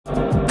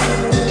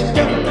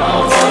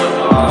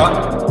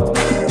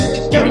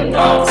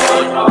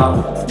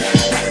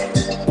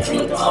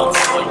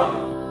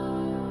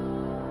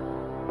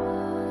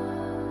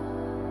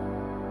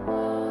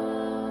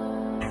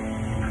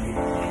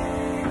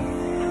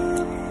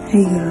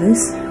Hey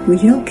guys,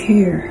 would y'all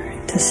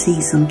care to see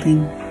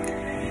something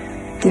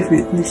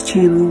different in this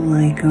channel,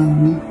 like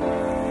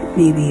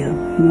maybe a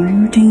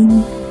morning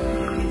routine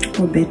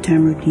or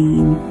bedtime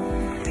routine,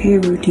 hair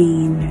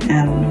routine,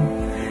 I don't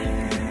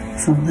know,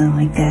 something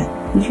like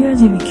that? Would you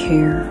guys even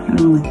care? I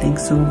don't really think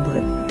so,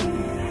 but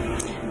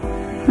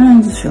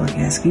I just feel like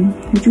asking.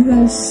 Would you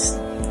guys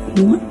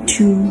want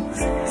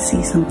to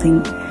see something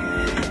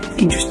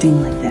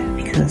interesting like that?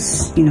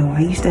 Because, you know,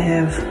 I used to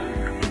have,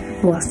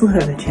 well, I still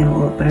have the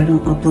channel up, but I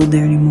don't upload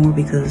there anymore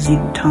because, you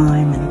know,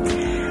 time and,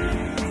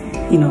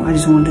 you know, I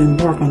just wanted to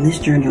embark on this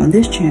journey on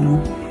this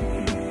channel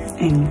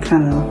and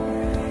kind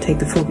of take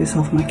the focus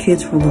off my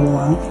kids for a little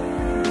while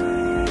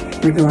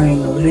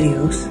regarding those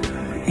videos.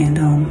 And,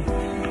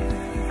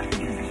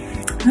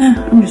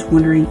 I'm just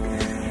wondering,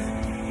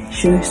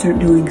 should I start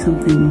doing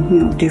something, you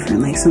know,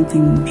 different, like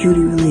something beauty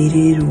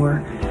related,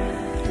 or,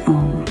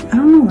 I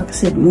don't know, like I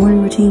said,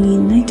 morning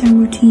routine, nighttime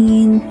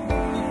routine,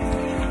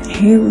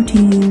 hair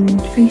routine,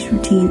 face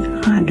routine,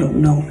 I don't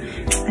know.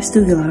 I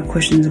still get a lot of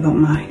questions about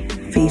my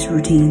face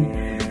routine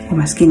or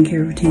my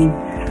skincare routine.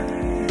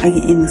 I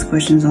get endless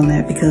questions on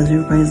that because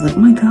everybody's like, oh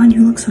my god,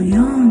 you look so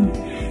young.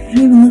 You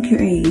don't even look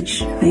your age.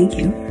 Thank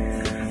you.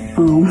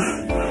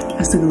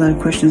 I still get a lot of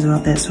questions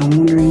about that, so I'm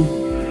wondering,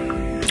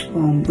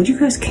 would you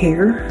guys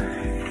care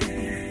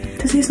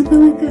to see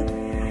something like that?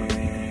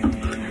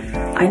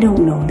 I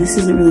don't know. This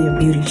isn't really a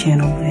beauty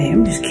channel, but hey,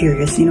 I'm just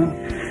curious, you know.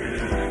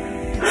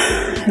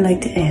 I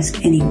like to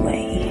ask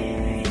anyway.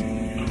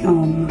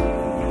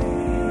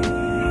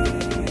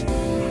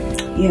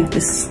 Yeah,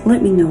 just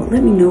let me know.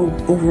 Let me know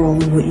overall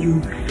what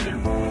you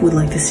would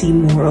like to see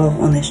more of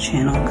on this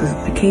channel, because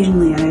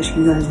occasionally I ask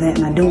you guys that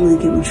and I don't really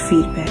get much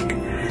feedback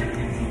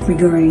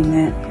regarding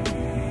that.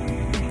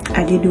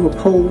 I did do a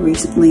poll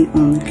recently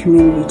on the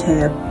community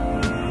tab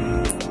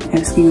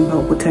asking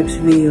about what types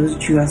of videos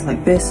that you guys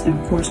like best, and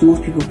of course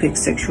most people pick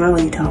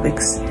sexuality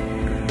topics.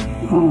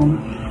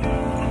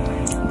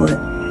 But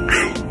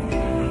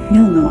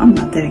y'all know I'm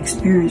not that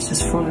experienced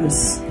as far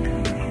as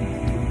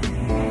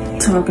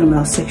talking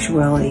about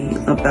sexuality,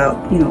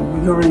 about, you know,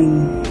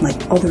 regarding like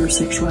other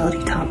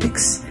sexuality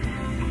topics.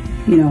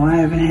 You know, I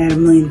haven't had a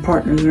million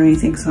partners or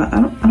anything, so I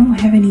don't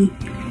have any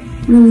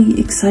really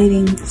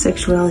exciting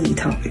sexuality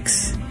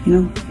topics, you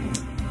know.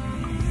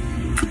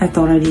 I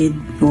thought I did,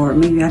 or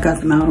maybe I got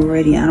them out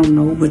already, I don't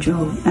know, but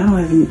y'all, I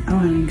don't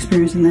have any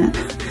experience in that.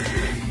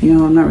 You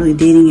know, I'm not really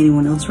dating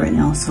anyone else right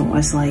now, so I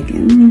was like,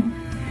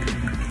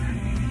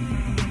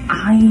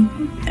 I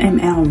am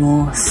at a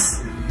loss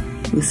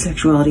with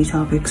sexuality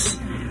topics,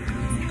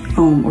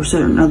 or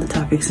certain other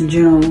topics in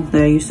general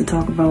that I used to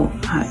talk about.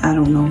 I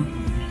don't know.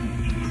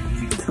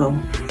 So,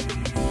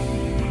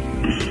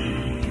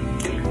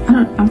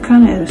 I'm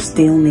kind of at a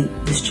stalemate,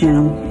 this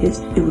channel.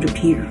 It would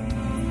appear.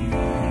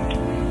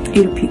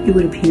 It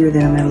would appear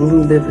that I'm at a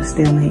little bit of a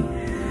stalemate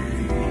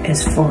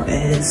as far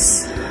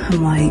as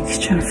I'm like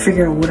trying to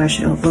figure out what I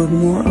should upload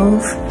more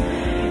of,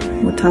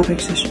 what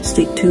topics I should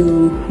stick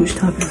to, which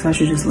topics I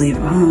should just leave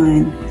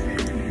behind.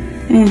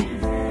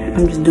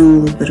 I'm just doing a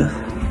little bit of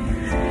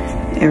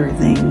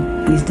everything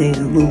these days,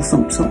 a little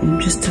something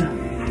just to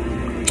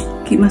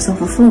keep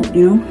myself afloat,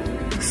 you know?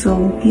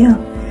 So, yeah.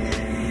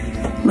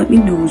 Let me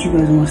know what you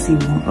guys want to see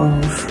more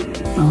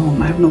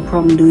of. I have no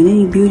problem doing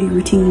any beauty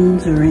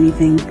routines or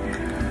anything.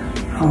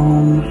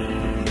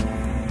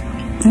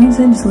 Like I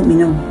said, just let me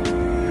know.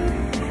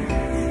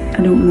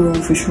 I don't know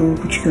for sure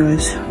what you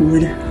guys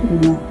would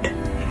want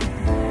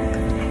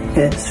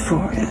as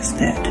far as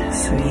that.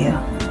 So yeah,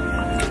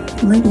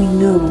 let me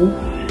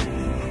know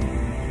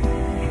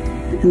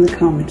in the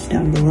comments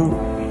down below.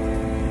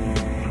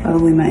 By the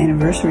way, my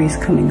anniversary is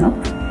coming up,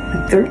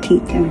 my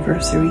 13th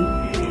anniversary.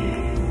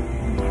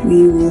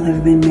 We will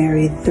have been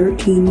married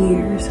 13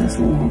 years. That's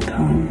a long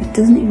time. It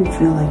doesn't even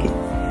feel like it.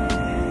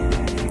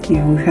 You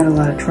know, we've had a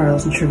lot of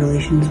trials and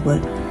tribulations,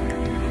 but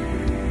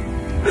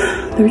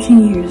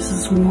 13 years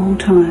is a long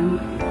time.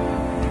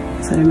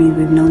 So that means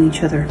we've known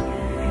each other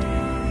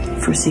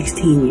for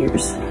 16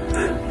 years.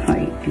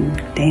 Like,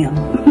 damn.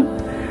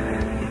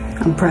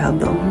 I'm proud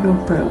though. I'm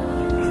real proud.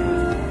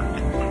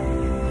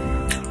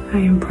 I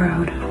am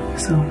proud.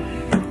 So,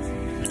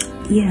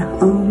 yeah,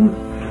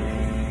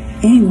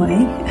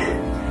 anyway,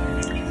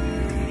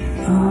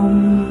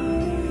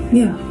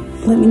 yeah,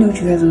 let me know what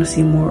you guys want to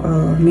see more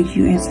of. Make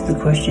sure you answer the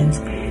questions.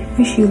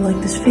 Make sure you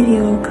like this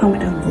video,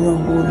 comment down below,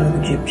 all the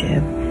other jib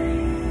jab.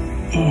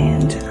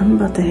 And I'm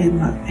about to head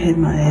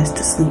my ass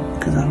to sleep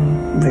because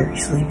I'm very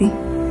sleepy.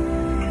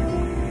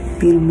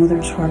 Being a mother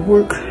is hard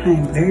work. I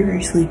am very,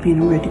 very sleepy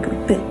and I'm ready to go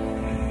to bed.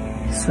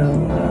 So,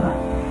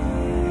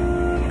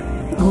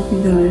 I hope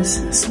you guys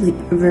sleep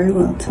very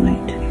well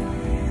tonight.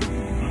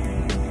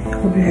 I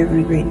hope you're having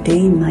a great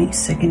day, night,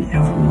 second,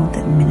 hour, month,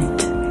 and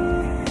minute.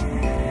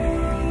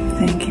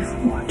 Thank you for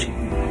watching.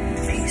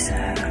 Peace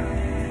out.